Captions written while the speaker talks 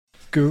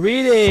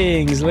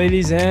Greetings,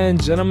 ladies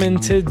and gentlemen.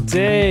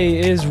 Today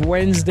is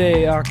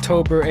Wednesday,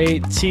 October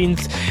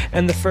 18th,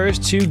 and the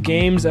first two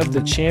games of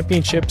the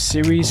championship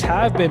series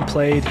have been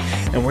played,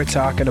 and we're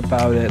talking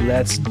about it.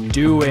 Let's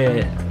do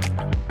it.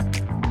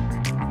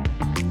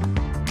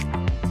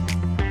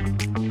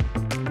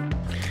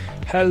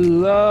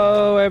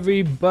 Hello,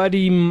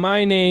 everybody.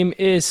 My name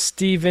is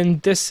Steven.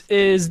 This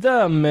is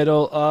the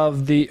middle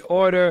of the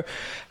order.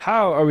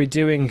 How are we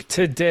doing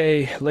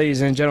today,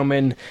 ladies and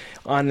gentlemen,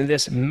 on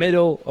this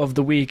middle of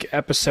the week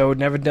episode?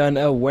 Never done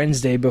a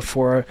Wednesday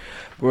before.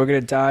 We're going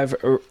to dive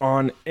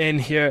on in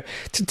here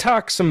to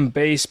talk some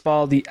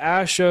baseball. The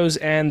Astros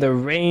and the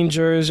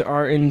Rangers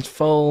are in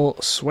full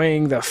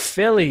swing. The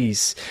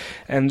Phillies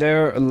and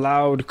their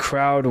loud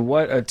crowd.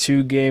 What a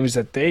two games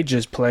that they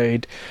just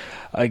played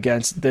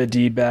against the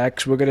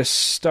D-Backs. We're going to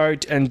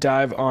start and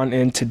dive on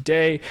in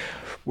today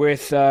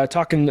with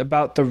talking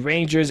about the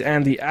Rangers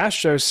and the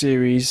Astros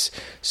series.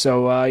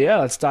 So,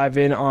 let's dive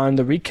in on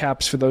the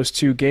recaps for those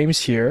two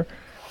games here.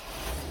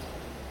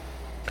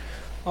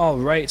 All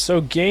right,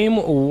 so game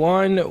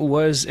one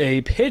was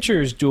a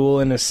pitcher's duel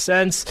in a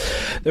sense.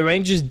 The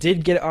Rangers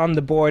did get on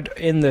the board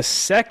in the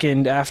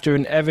second after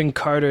an Evan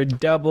Carter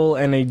double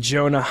and a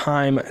Jonah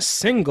Heim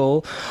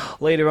single.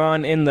 Later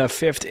on in the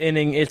fifth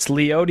inning, it's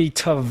Leody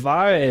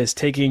Taveras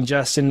taking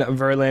Justin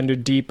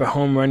Verlander deep, a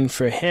home run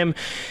for him.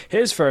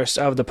 His first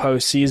of the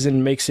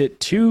postseason makes it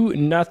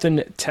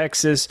 2-0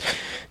 Texas.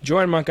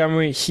 Jordan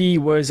Montgomery, he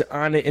was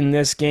on it in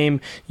this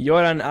game.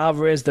 Yordan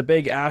Alvarez, the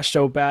big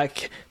Astro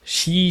back,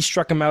 he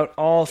struck him out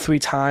all three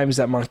times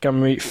that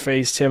Montgomery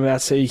faced him.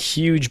 That's a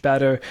huge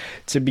batter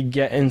to be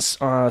getting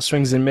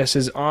swings and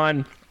misses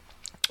on.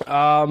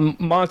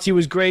 Monty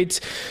was great.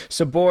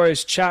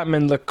 Saboris,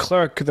 Chapman,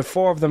 Leclerc, the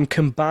four of them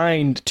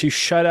combined to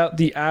shut out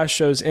the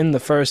Astros in the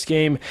first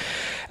game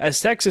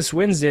as Texas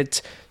wins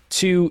it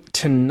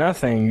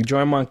 2-0.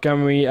 Jordan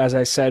Montgomery, as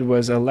I said,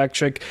 was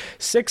electric.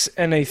 6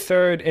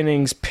 1/3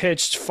 innings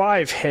pitched,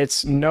 5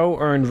 hits, no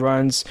earned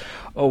runs,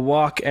 a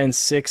walk, and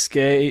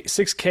 6K.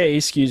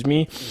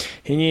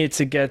 He needed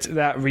to get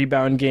that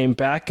rebound game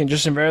back. And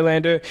Justin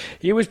Verlander,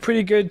 he was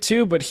pretty good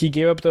too, but he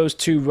gave up those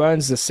 2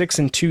 runs. The 6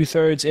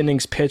 2/3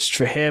 innings pitched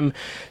for him,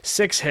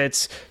 6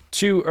 hits,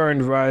 2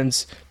 earned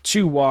runs,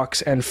 2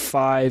 walks, and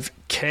 5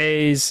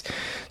 Ks.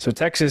 So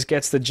Texas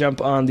gets the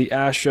jump on the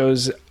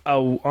Astros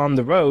on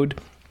the road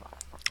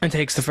and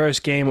takes the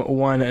first game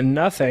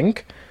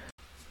 1-0.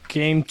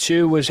 Game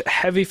 2 was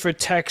heavy for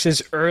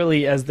Texas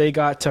early as they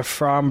got to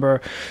Framber.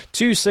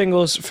 2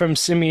 singles from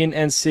Simeon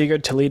and Seager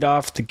to lead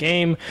off the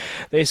game.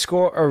 They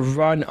score a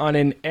run on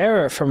an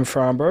error from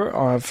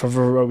Framber for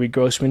Roby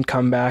Grossman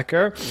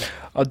comebacker.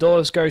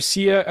 Adolis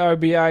Garcia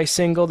RBI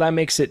single, that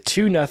makes it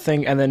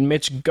 2-0, and then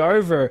Mitch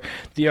Garver,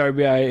 the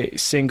RBI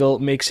single,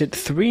 makes it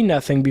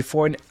 3-0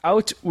 before an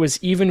out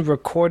was even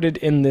recorded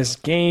in this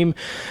game.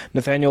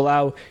 Nathaniel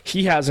Lau,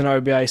 he has an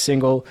RBI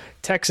single.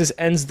 Texas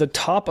ends the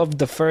top of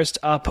the first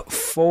up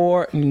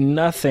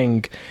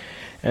 4-0,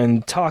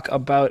 and talk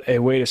about a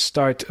way to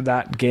start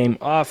that game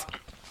off.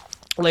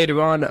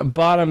 Later on,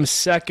 bottom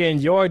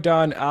second,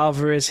 Yordan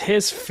Alvarez,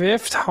 his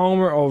 5th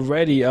homer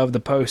already of the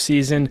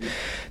postseason.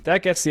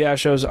 That gets the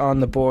Astros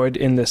on the board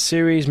in the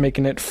series,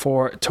 making it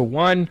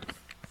 4-1.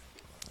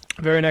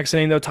 Very next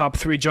inning, though, top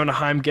 3, Jonah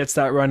Heim gets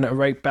that run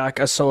right back,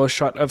 a solo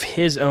shot of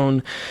his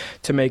own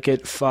to make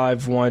it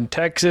 5-1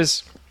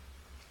 Texas.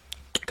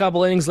 A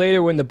couple innings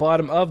later, we're in the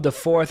bottom of the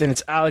 4th, and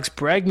it's Alex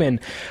Bregman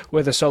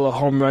with a solo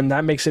home run.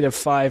 That makes it a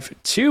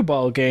 5-2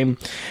 ball game.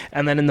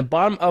 And then in the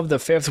bottom of the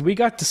 5th, we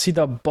got to see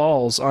the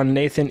balls on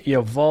Nathan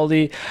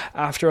Eovaldi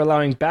after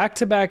allowing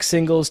back-to-back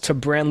singles to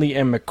Brantley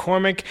and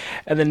McCormick,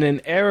 and then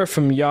an error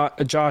from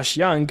Josh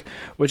Young,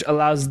 which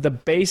allows the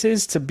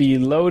bases to be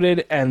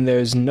loaded, and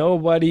there's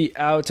nobody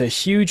out. A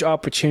huge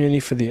opportunity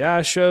for the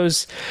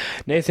Astros.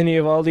 Nathan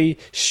Eovaldi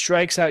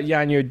strikes out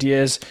Yanyer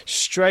Diaz,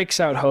 strikes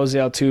out Jose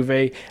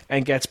Altuve,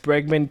 and gets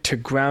Bregman to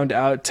ground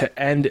out to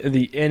end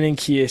the inning.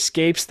 He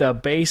escapes the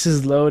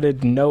bases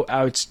loaded, no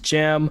outs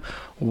jam.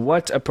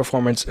 What a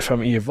performance from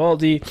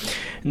Eovaldi.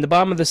 In the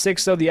bottom of the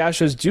 6th, though, the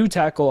Astros do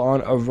tackle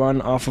on a run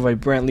off of a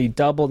Brantley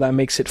double. That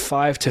makes it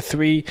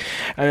 5-3.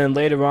 And then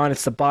later on,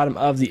 it's the bottom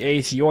of the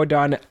 8th.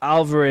 Yordan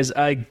Alvarez,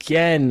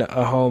 again,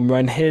 a home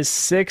run. His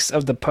 6th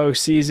of the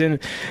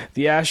postseason.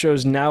 The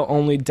Astros now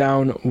only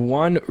down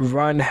 1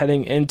 run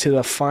heading into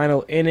the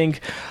final inning.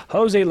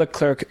 Jose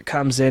Leclerc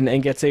comes in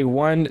and gets a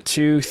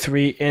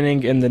 1-2-3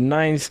 inning in the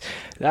 9th.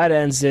 That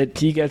ends it.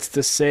 He gets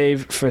the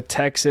save for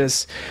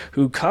Texas,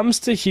 who comes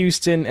to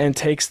Houston and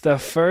takes the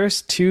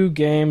first 2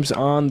 games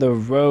on the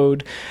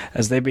road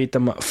as they beat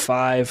them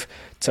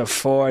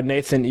 5-4.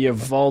 Nathan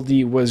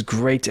Eovaldi was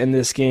great in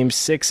this game.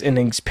 6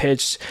 innings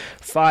pitched,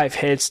 5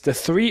 hits, the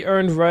 3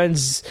 earned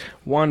runs,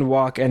 1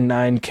 walk, and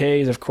 9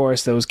 Ks. Of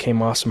course, those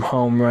came off some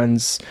home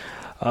runs.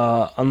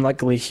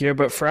 Unluckily here,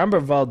 but for Amber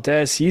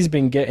Valdez, he's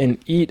been getting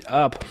eat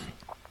up.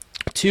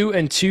 2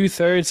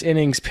 2/3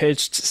 innings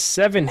pitched,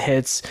 7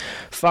 hits,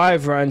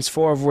 5 runs,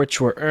 4 of which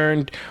were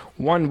earned,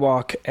 1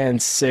 walk,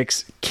 and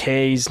 6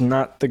 Ks.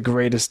 Not the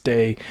greatest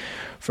day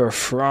for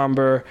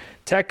Fromber.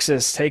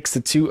 Texas takes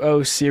the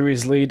 2-0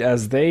 series lead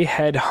as they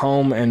head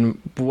home,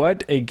 and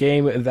what a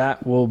game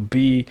that will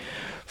be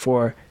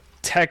for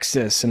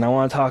Texas. And I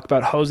want to talk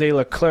about Jose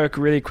Leclerc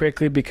really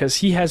quickly because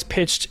he has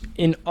pitched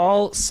in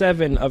all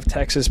 7 of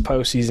Texas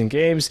postseason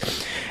games,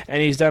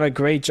 and he's done a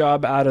great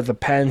job out of the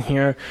pen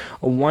here.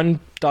 A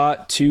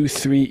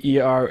 1.23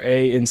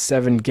 ERA in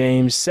 7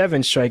 games,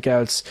 7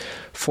 strikeouts,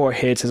 4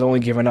 hits, has only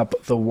given up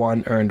the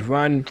 1 earned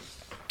run.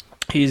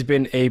 He's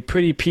been a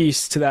pretty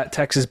piece to that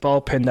Texas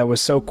bullpen that was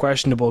so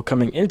questionable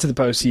coming into the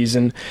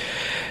postseason,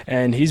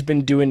 and he's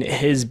been doing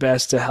his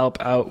best to help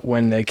out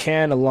when they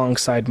can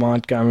alongside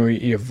Montgomery,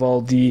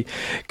 Eovaldi,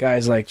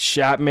 guys like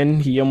Chapman.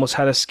 He almost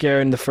had a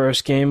scare in the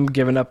first game,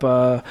 giving up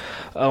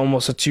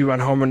almost a 2-run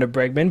home run to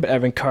Bregman, but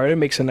Evan Carter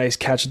makes a nice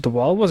catch at the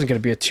wall. It wasn't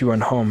going to be a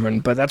 2-run home run,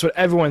 but that's what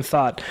everyone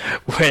thought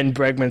when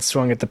Bregman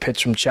swung at the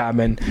pitch from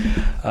Chapman.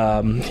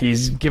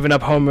 He's given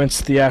up home runs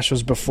to the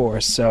Astros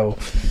before, so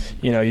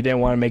you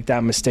didn't want to make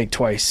that mistake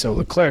twice. So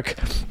Leclerc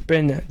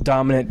been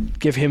dominant.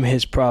 Give him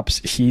his props.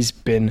 He's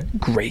been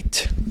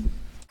great.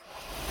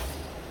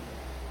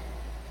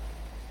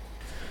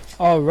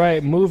 All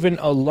right, moving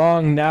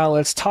along now.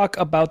 Let's talk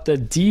about the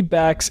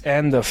D-Backs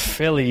and the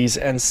Phillies.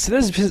 And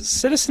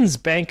Citizens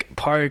Bank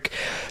Park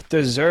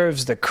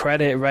deserves the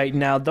credit right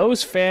now.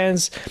 Those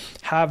fans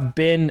have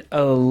been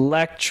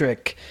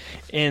electric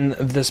in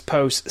this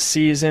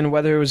postseason,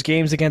 whether it was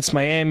games against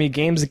Miami,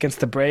 games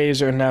against the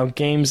Braves, or now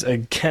games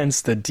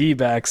against the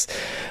D-Backs.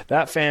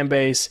 That fan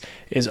base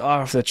is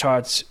off the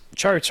charts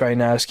right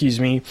now,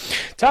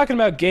 Talking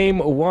about game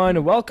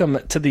 1, welcome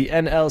to the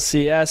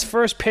NLCS.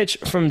 First pitch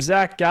from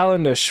Zach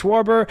Gallen to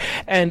Schwarber,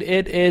 and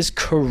it is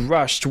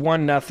crushed.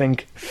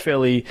 1-0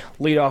 Philly.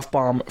 Leadoff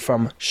bomb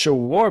from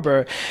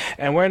Schwarber.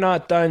 And we're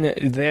not done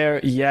there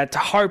yet.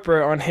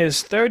 Harper, on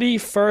his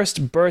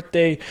 31st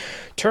birthday,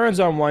 turns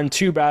on 1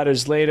 2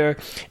 batters later.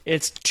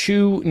 It's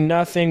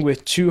 2-0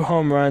 with 2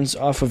 home runs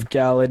off of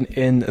Gallen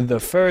in the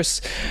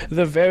first.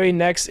 The very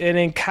next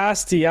inning,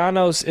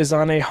 Castellanos is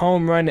on a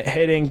home run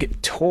hitting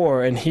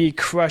tour, and he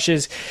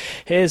crushes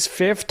his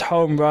 5th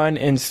home run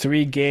in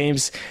 3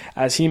 games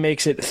as he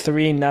makes it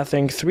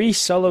 3-0. 3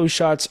 solo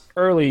shots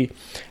early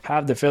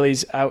have the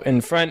Phillies out in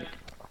front.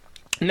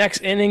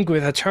 Next inning,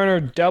 with a Turner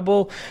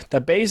double,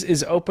 the base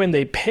is open.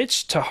 They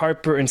pitch to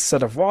Harper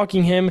instead of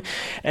walking him,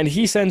 and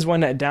he sends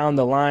one down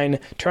the line.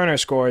 Turner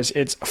scores.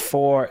 It's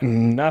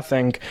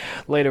 4-0.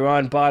 Later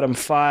on, bottom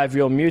 5,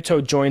 Real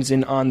Muto joins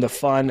in on the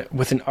fun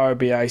with an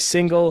RBI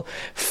single.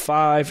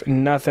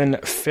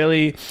 5-0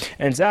 Philly.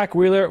 And Zach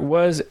Wheeler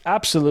was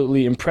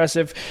absolutely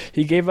impressive.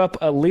 He gave up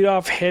a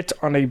leadoff hit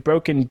on a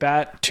broken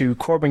bat to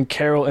Corbin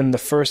Carroll in the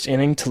first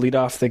inning to lead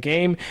off the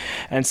game,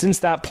 and since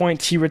that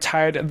point, he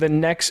retired the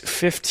next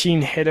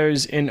 15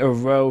 hitters in a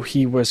row.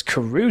 He was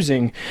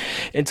cruising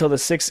until the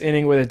 6th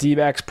inning where the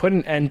D-Backs put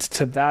an end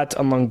to that. A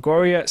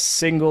Longoria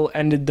single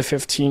ended the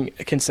 15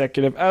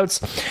 consecutive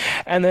outs.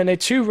 And then a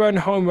 2-run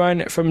home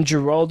run from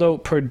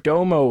Geraldo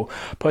Perdomo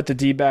put the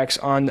D-Backs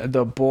on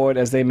the board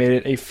as they made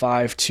it a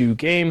 5-2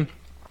 game.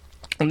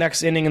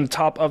 Next inning, in the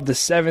top of the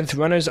 7th,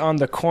 runners on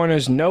the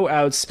corners, no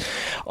outs.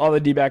 All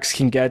the D-Backs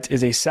can get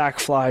is a sac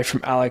fly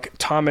from Alec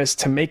Thomas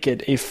to make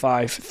it a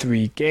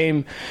 5-3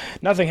 game.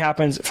 Nothing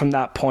happens from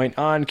that point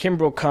on.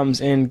 Kimbrel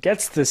comes in,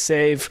 gets the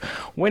save,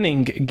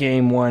 winning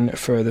game 1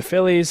 for the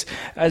Phillies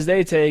as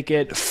they take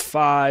it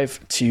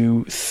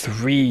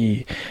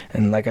 5-3.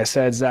 And like I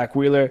said, Zach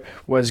Wheeler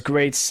was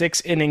great.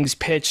 6 innings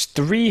pitched,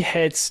 3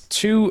 hits,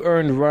 2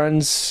 earned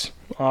runs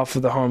off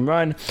of the home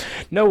run,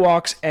 no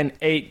walks, and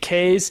 8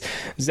 Ks.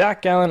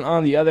 Zach Gallen,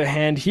 on the other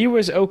hand, he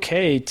was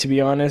okay, to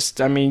be honest.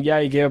 I mean, yeah,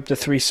 he gave up the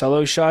 3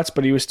 solo shots,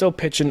 but he was still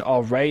pitching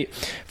all right.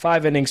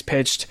 5 innings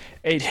pitched,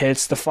 8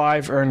 hits, the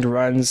 5 earned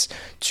runs,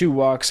 2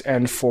 walks,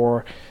 and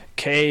 4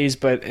 Ks.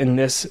 But in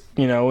this,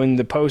 in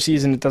the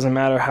postseason, it doesn't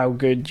matter how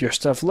good your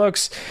stuff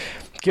looks.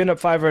 Giving up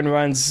 5 earned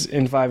runs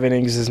in 5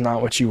 innings is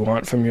not what you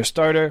want from your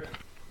starter.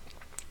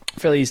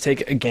 Phillies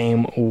take a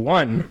game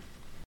 1.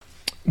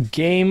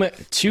 Game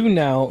 2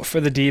 now for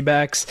the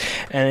D-Backs,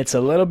 and it's a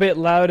little bit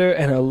louder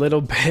and a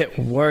little bit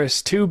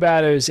worse. 2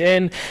 batters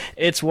in,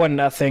 it's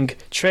 1-0.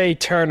 Trey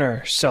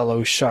Turner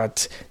solo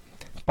shot.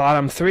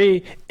 Bottom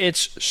 3,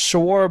 it's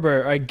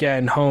Schwarber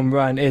again, home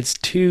run. It's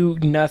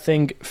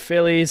 2-0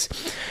 Phillies.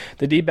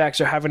 The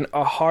D-Backs are having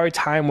a hard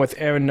time with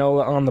Aaron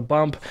Nola on the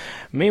bump.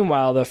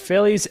 Meanwhile, the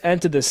Phillies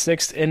enter the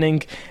 6th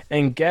inning,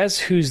 and guess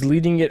who's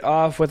leading it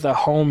off with a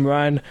home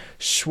run?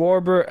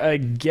 Schwarber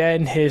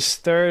again, his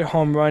 3rd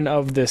home run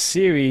of the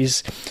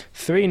series.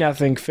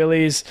 3-0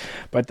 Phillies,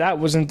 but that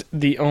wasn't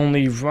the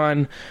only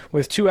run.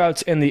 With 2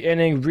 outs in the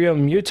inning, Real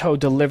Muto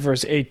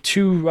delivers a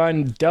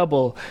 2-run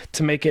double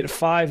to make it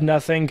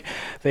 5-0.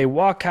 They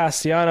walk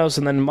Castellanos,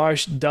 and then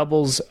Marsh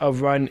doubles a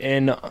run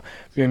in.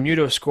 Real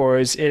Muto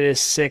scores. It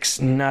is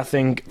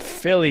 6-0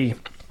 Philly.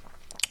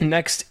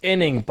 Next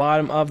inning,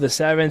 bottom of the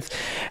 7th,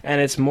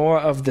 and it's more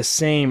of the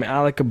same.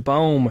 Alec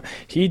Boehm,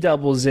 he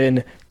doubles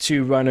in,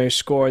 2 runners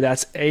score.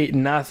 That's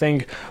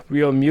 8-0.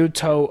 Real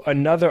Muto,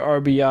 another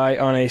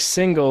RBI on a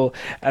single,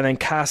 and then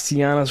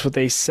Castellanos with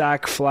a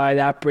sac fly.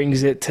 That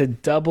brings it to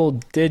double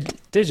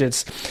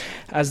digits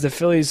as the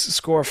Phillies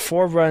score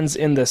 4 runs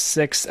in the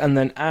 6th and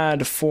then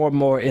add 4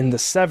 more in the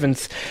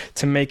 7th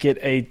to make it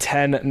a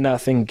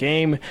 10-0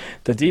 game.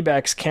 The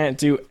D-Backs can't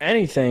do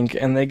anything,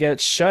 and they get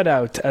shut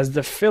out as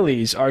the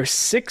Phillies are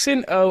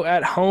 6-0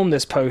 at home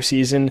this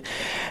postseason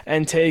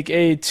and take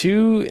a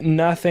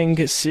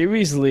 2-0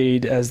 series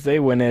lead as they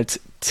win it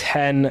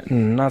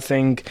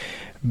 10-0.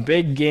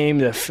 Big game.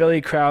 The Philly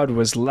crowd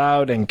was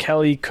loud and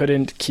Kelly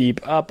couldn't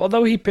keep up,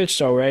 although he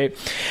pitched all right.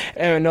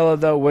 Aaron Nola,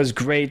 though, was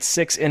great.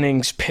 6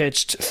 innings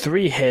pitched,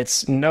 3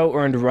 hits, no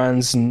earned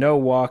runs, no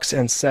walks,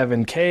 and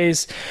 7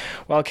 Ks.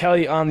 While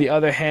Kelly, on the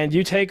other hand,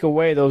 you take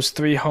away those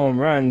 3 home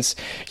runs,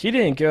 he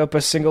didn't give up a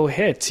single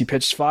hit. He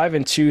pitched 5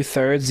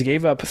 2/3,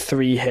 gave up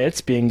 3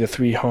 hits, being the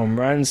 3 home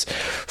runs,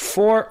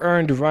 4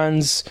 earned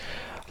runs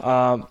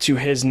to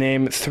his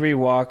name, 3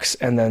 walks,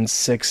 and then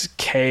 6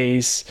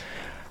 Ks.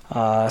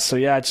 So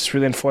yeah, just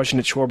really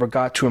unfortunate. Schwarber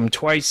got to him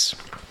twice.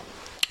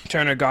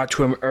 Turner got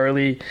to him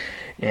early.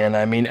 And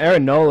I mean,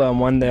 Aaron Nola on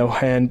one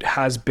hand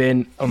has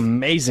been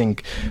amazing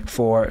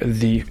for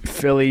the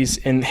Phillies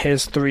in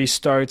his 3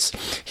 starts.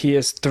 He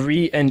is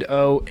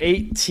 3-0,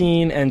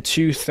 18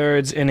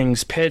 2/3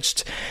 innings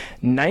pitched,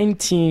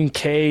 19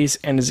 Ks,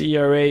 and his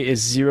ERA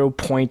is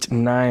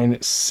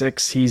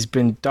 0.96. He's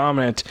been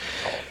dominant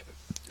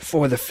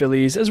for the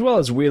Phillies as well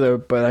as Wheeler,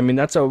 but I mean,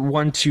 that's a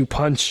 1-2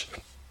 punch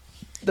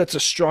that's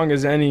as strong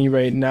as any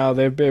right now.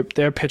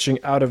 They're pitching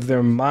out of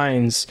their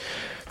minds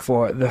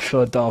for the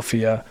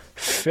Philadelphia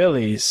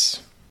Phillies.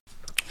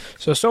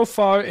 So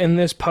far in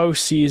this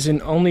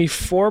postseason, only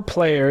 4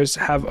 players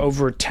have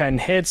over 10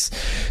 hits,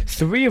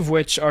 3 of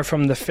which are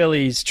from the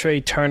Phillies.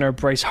 Trey Turner,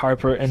 Bryce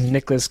Harper, and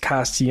Nicholas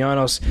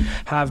Castellanos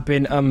have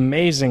been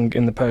amazing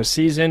in the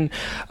postseason.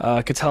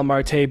 Ketel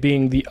Marte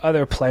being the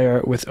other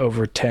player with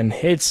over 10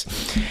 hits.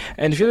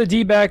 And if you're the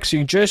D-Backs,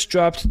 you just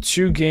dropped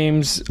 2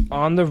 games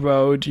on the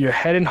road. You're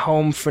heading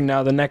home for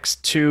now the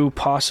next 2,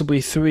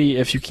 possibly 3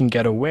 if you can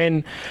get a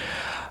win.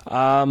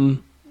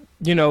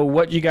 You know,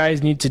 what you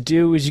guys need to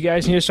do is you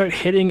guys need to start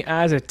hitting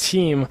as a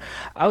team.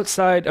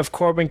 Outside of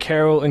Corbin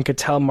Carroll and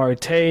Ketel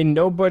Marte,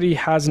 nobody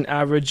has an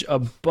average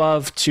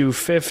above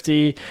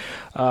 250.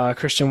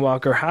 Christian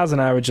Walker has an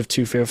average of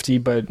 250,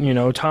 but, you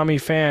know, Tommy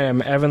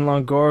Pham, Evan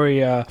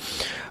Longoria,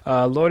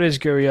 Lourdes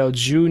Gurriel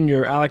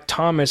Jr., Alec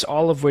Thomas,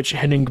 all of which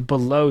hitting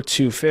below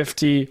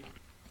 250.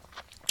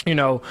 You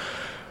know,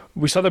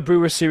 we saw the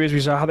Brewers series.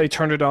 We saw how they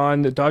turned it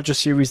on. The Dodgers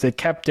series, they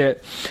kept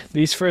it.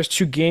 These first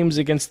 2 games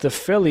against the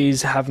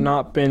Phillies have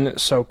not been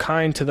so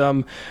kind to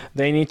them.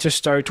 They need to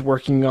start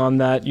working on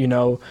that. You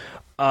know,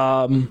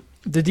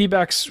 the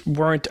D-Backs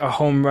weren't a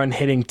home run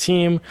hitting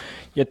team,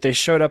 yet they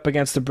showed up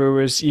against the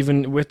Brewers,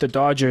 even with the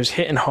Dodgers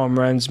hitting home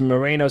runs.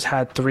 Moreno's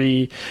had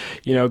 3.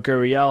 You know,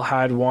 Gurriel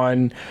had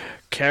 1.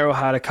 Carroll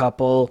had a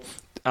couple.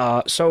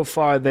 So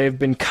far, they've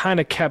been kind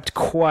of kept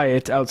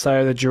quiet outside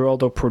of the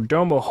Geraldo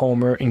Perdomo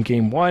homer in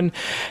Game 1.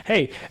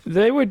 Hey,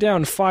 they were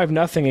down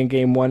 5-0 in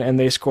Game 1, and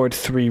they scored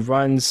 3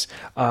 runs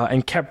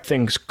and kept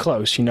things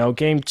close. You know,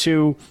 Game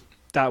 2,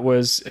 that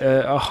was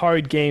a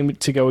hard game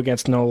to go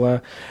against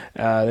Nola.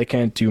 They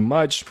can't do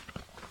much.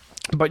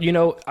 But, you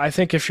know, I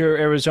think if you're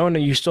Arizona,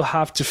 you still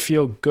have to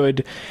feel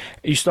good.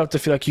 You still have to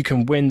feel like you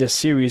can win this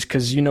series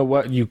because you know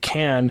what? You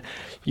can.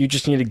 You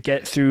just need to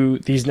get through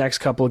these next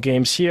couple of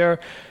games here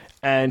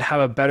and have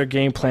a better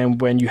game plan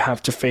when you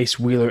have to face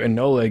Wheeler and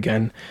Nola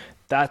again.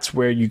 That's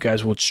where you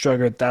guys will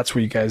struggle. That's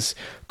where you guys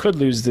could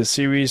lose this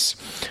series.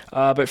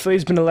 But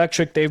Philly's been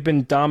electric. They've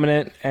been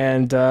dominant,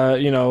 and,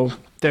 you know,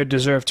 they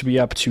deserve to be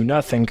up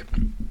 2-0.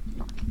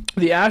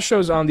 The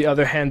Astros, on the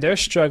other hand, they're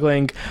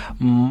struggling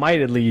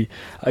mightily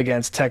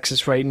against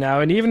Texas right now,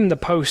 and even in the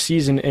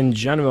postseason in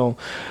general.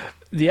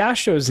 The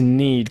Astros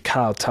need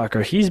Kyle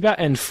Tucker. He's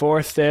batting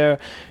 4th there.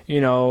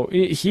 You know,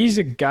 he's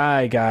a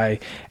guy,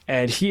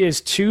 and he is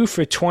 2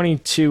 for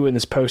 22 in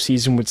this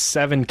postseason with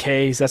 7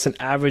 Ks. That's an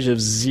average of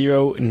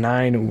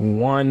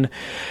 0.91.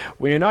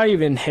 When you're not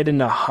even hitting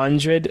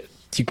 100,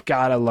 you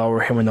gotta lower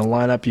him in the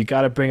lineup. You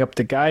gotta bring up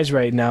the guys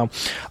right now.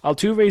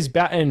 Altuve's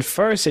batting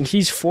 1st, and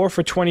he's 4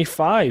 for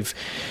 25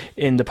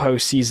 in the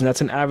postseason.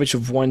 That's an average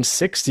of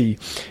 160.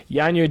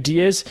 Yanyer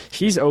Diaz,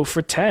 he's 0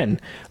 for 10.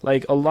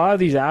 Like, a lot of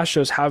these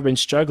Astros have been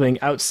struggling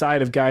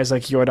outside of guys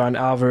like Yordan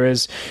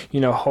Alvarez. You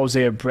know, Jose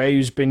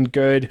Abreu's been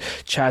good.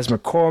 Chas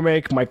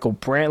McCormick, Michael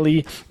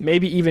Brantley,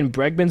 maybe even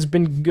Bregman's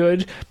been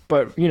good.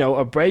 But, you know,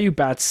 Abreu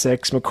bats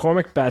 6th,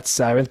 McCormick bats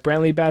 7th,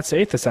 Brantley bats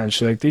 8th,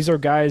 essentially. Like, these are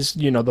guys,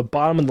 you know, the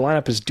bottom of the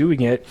lineup is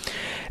doing it.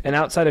 And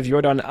outside of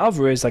Yordan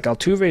Alvarez, like,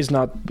 Altuve's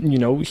not, you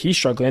know, he's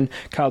struggling.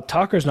 Kyle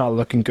Tucker's not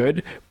looking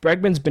good.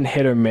 Bregman's been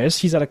hit or miss.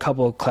 He's had a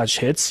couple of clutch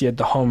hits. He had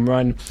the home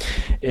run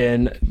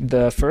in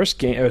the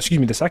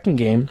second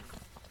game.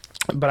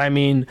 But, I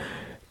mean,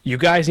 you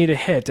guys need a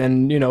hit.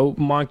 And,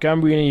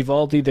 Montgomery and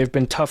Eovaldi, they've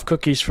been tough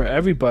cookies for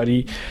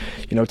everybody.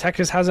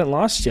 Texas hasn't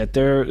lost yet.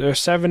 They're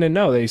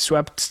 7-0. They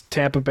swept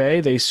Tampa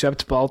Bay, they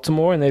swept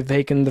Baltimore, and they've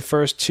taken the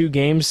first 2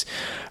 games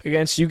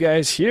against you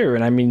guys here.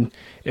 And I mean,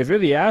 if you're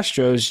the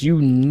Astros,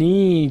 you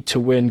need to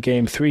win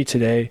Game 3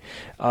 today.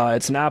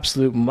 It's an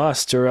absolute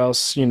must, or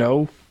else,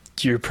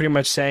 you're pretty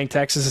much saying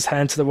Texas is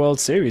heading to the World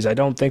Series. I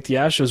don't think the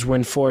Astros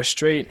win 4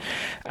 straight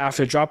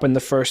after dropping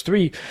the first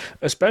 3,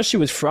 especially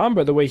with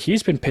Framber, the way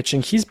he's been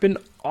pitching. He's been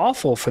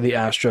awful for the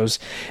Astros.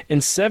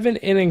 In 7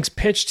 innings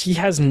pitched, he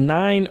has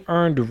 9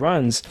 earned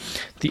runs.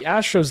 The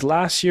Astros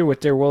last year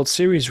with their World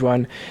Series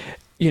run,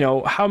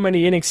 how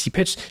many innings he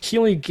pitched, he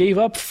only gave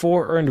up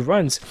 4 earned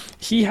runs.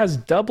 He has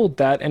doubled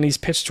that, and he's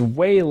pitched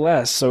way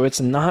less, so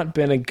it's not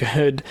been a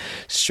good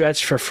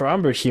stretch for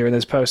Framber here in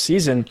this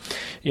postseason.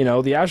 The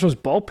Astros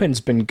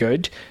bullpen's been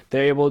good.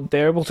 They're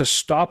able to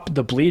stop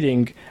the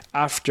bleeding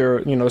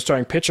after, the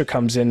starting pitcher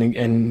comes in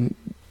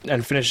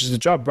and finishes the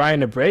job.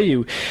 Brian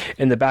Abreu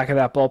in the back of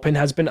that bullpen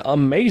has been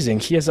amazing.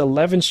 He has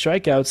 11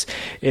 strikeouts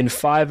in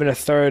 5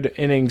 1/3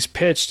 innings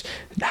pitched.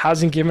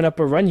 Hasn't given up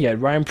a run yet.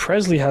 Ryan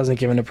Presley hasn't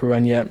given up a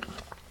run yet.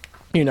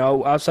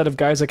 Outside of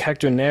guys like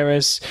Hector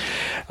Neris,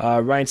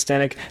 Ryan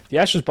Stanek, the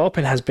Astros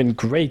bullpen has been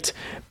great,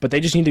 but they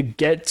just need to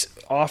get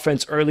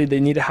offense early. They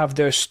need to have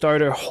their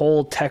starter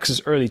hold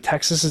Texas early.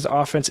 Texas's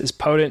offense is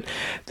potent.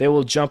 They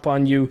will jump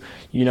on you.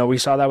 We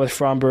saw that with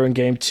Framber in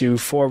Game 2,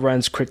 4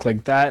 runs quick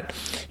like that.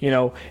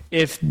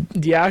 If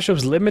the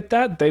Astros limit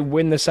that, they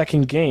win the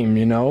second game,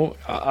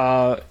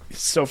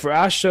 So for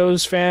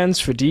Astros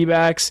fans, for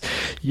D-Backs,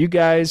 you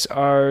guys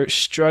are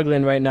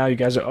struggling right now. You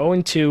guys are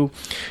 0-2.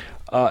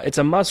 It's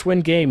a must-win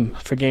game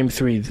for Game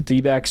 3. The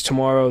D-Backs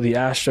tomorrow, the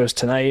Astros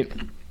tonight.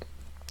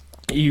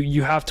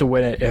 You have to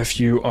win it if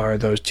you are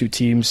those 2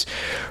 teams,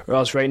 or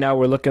else right now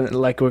we're looking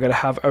like we're going to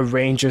have a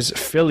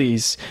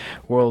Rangers-Phillies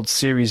World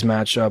Series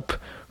matchup.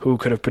 Who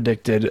could have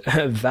predicted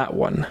that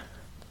one?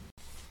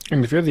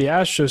 And if you're the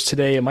Astros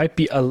today, it might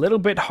be a little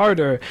bit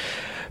harder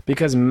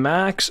because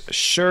Max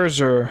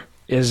Scherzer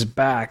is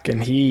back,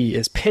 and he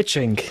is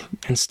pitching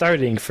and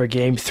starting for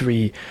Game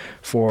 3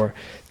 for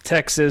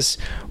Texas.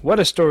 What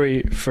a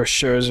story for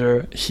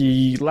Scherzer.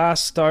 His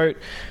last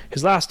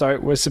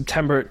start was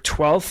September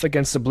 12th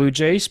against the Blue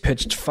Jays,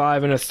 pitched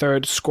 5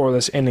 1/3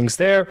 scoreless innings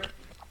there.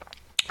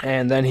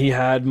 And then he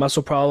had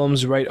muscle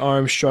problems, right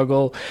arm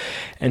struggle,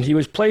 and he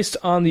was placed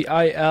on the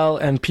IL,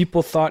 and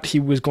people thought he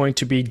was going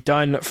to be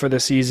done for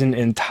the season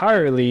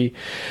entirely.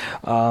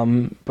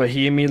 But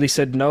he immediately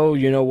said, no,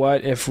 you know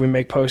what? If we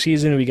make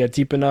postseason, we get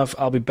deep enough,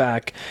 I'll be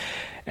back.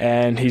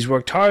 And he's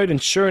worked hard,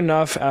 and sure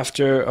enough,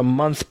 after a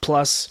month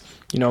plus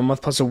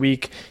a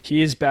week,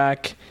 he is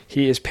back.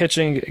 He is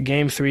pitching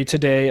Game 3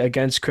 today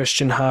against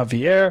Christian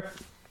Javier.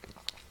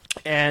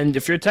 And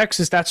if you're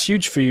Texas, that's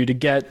huge for you to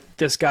get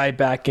this guy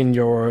back in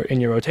your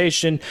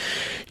rotation.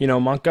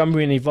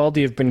 Montgomery and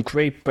Eovaldi have been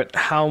great, but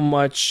how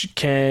much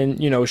can,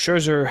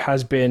 Scherzer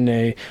has been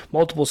a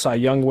multiple Cy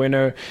Young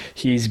winner.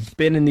 He's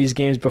been in these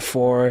games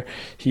before.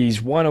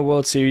 He's won a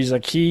World Series.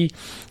 He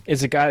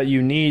is a guy that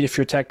you need if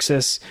you're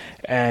Texas.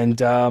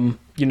 And,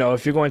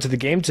 if you're going to the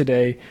game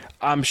today,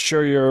 I'm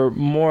sure you're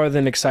more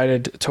than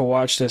excited to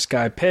watch this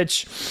guy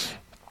pitch.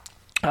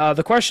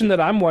 The question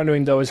that I'm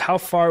wondering, though, is how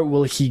far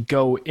will he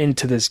go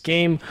into this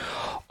game?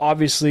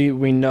 Obviously,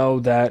 we know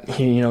that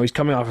he's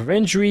coming off of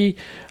injury.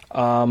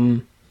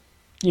 And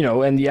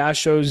the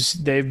Astros,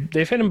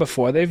 they've hit him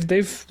before. They've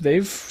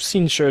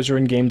seen Scherzer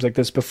in games like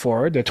this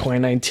before, the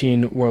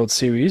 2019 World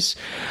Series.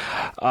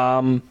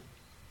 And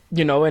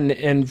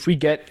if we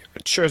get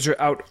Scherzer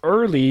out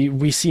early,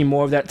 we see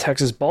more of that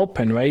Texas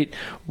bullpen, right?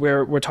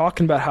 Where we're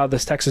talking about how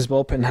this Texas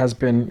bullpen has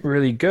been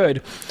really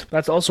good.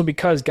 That's also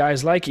because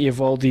guys like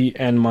Eovaldi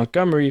and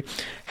Montgomery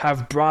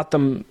have brought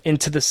them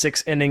into the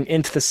 6th inning,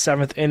 into the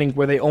 7th inning,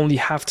 where they only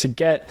have to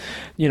get,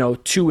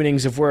 2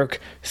 innings of work,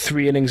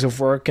 3 innings of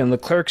work. And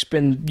Leclerc's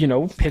been,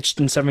 pitched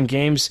in 7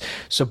 games.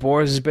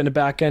 Sabores has been a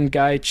back-end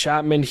guy,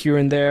 Chapman here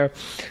and there.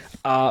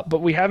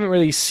 But we haven't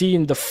really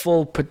seen the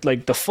full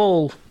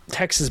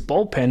Texas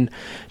bullpen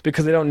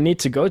because they don't need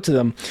to go to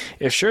them.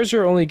 If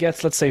Scherzer only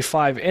gets, let's say,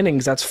 5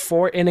 innings, that's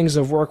 4 innings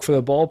of work for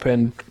the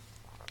bullpen,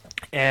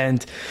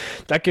 and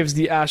that gives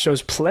the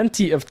Astros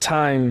plenty of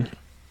time,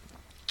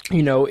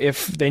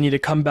 if they need to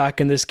come back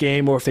in this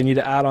game or if they need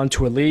to add on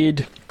to a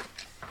lead.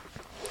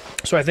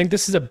 So I think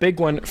this is a big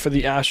one for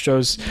the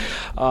Astros.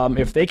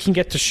 If they can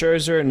get to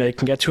Scherzer and they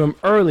can get to him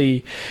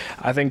early,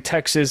 I think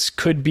Texas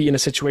could be in a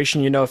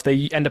situation, if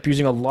they end up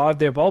using a lot of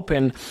their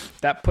bullpen,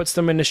 that puts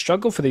them in a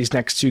struggle for these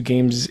next 2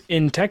 games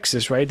in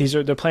Texas, right?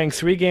 They're playing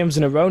 3 games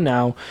in a row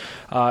now,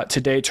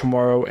 today,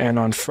 tomorrow, and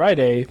on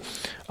Friday,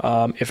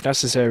 if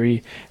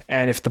necessary.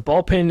 And if the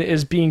bullpen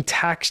is being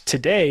taxed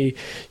today,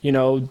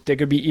 they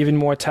could be even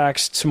more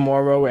taxed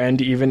tomorrow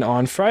and even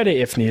on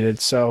Friday if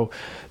needed. So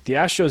the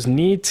Astros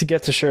need to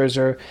get to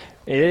Scherzer.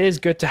 It is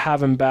good to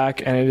have him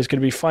back, and it is going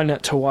to be fun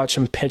to watch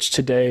him pitch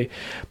today.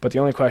 But the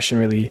only question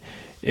really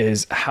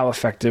is how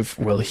effective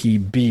will he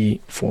be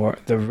for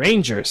the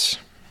Rangers?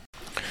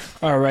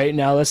 All right,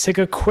 now let's take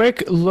a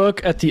quick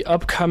look at the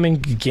upcoming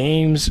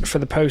games for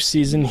the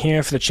postseason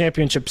here for the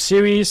Championship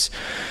Series.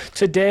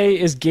 Today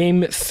is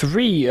Game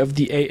 3 of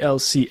the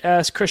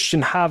ALCS.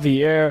 Christian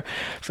Javier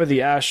for the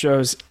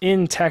Astros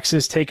in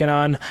Texas taking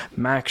on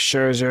Max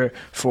Scherzer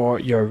for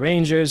your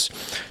Rangers.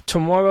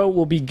 Tomorrow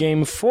will be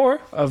Game 4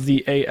 of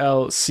the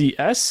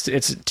ALCS.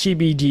 It's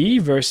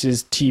TBD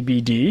versus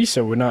TBD,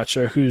 so we're not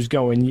sure who's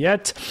going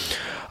yet.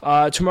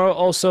 Tomorrow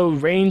also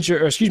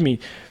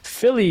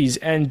Phillies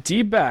and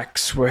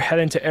D-Backs. We're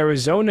heading to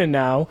Arizona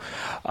now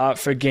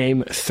for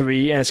Game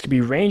 3, and it's going to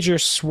be Ranger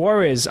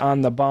Suarez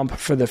on the bump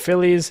for the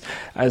Phillies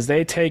as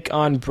they take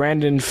on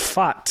Brandon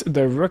Pfaadt,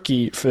 the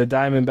rookie for the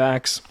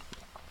Diamondbacks.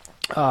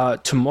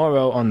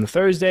 Tomorrow on the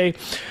Thursday.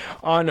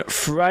 On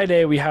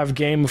Friday, we have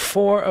Game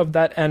 4 of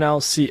that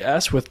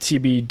NLCS with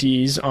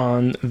TBDs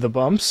on the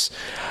bumps.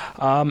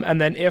 And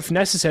then if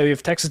necessary,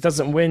 if Texas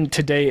doesn't win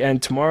today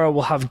and tomorrow,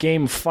 we'll have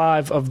Game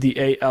 5 of the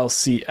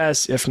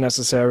ALCS, if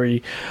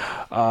necessary,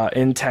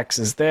 in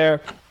Texas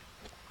there.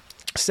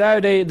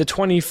 Saturday, the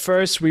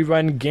 21st, we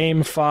run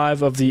Game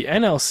 5 of the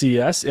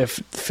NLCS if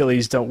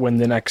Phillies don't win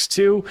the next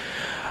two.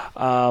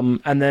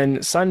 And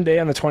then Sunday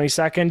on the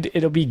 22nd,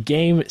 it'll be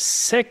Game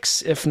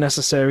 6, if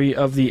necessary,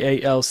 of the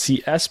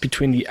ALCS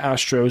between the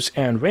Astros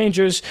and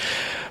Rangers.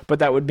 But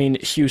that would mean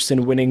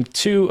Houston winning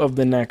 2 of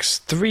the next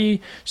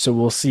 3. So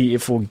we'll see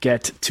if we'll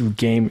get to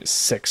Game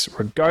 6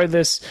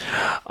 regardless.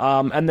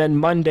 And then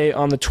Monday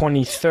on the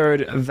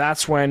 23rd,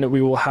 that's when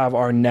we will have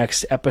our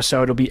next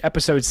episode. It'll be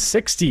episode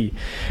 60,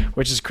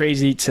 which is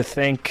crazy to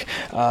think.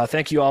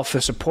 Thank you all for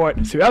the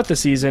support throughout the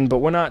season, but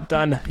we're not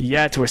done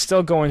yet. We're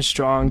still going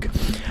strong.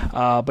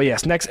 But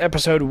yes, next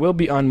episode will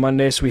be on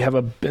Monday, so we have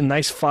a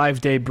nice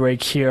 5-day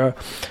break here.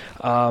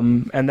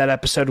 And that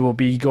episode will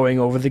be going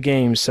over the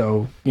games.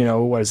 So,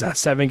 what is that?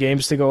 7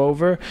 games to go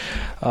over,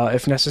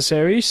 if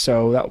necessary.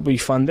 So that will be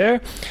fun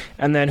there.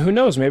 And then who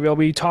knows? Maybe I'll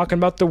be talking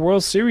about the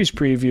World Series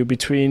preview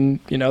between,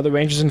 the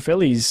Rangers and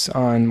Phillies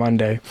on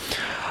Monday.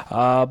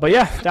 But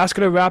yeah, that's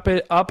going to wrap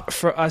it up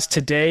for us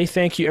today.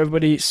 Thank you,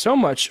 everybody, so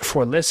much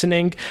for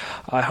listening.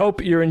 I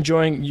hope you're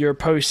enjoying your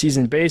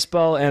postseason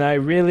baseball, and I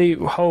really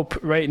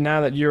hope right now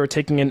that you're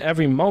taking in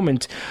every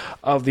moment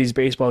of these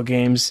baseball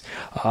games.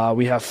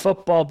 We have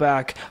football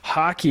back,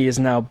 hockey is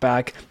now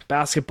back,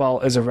 basketball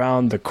is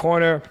around the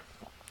corner.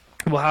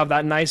 We'll have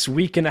that nice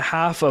week and a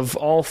half of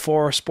all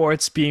 4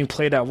 sports being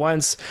played at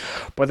once,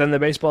 but then the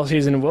baseball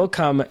season will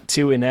come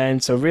to an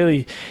end. So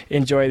really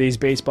enjoy these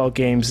baseball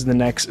games in the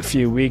next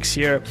few weeks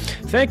here.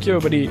 Thank you,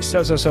 everybody,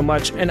 so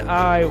much, and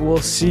I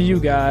will see you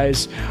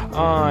guys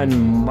on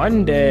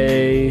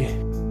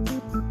Monday.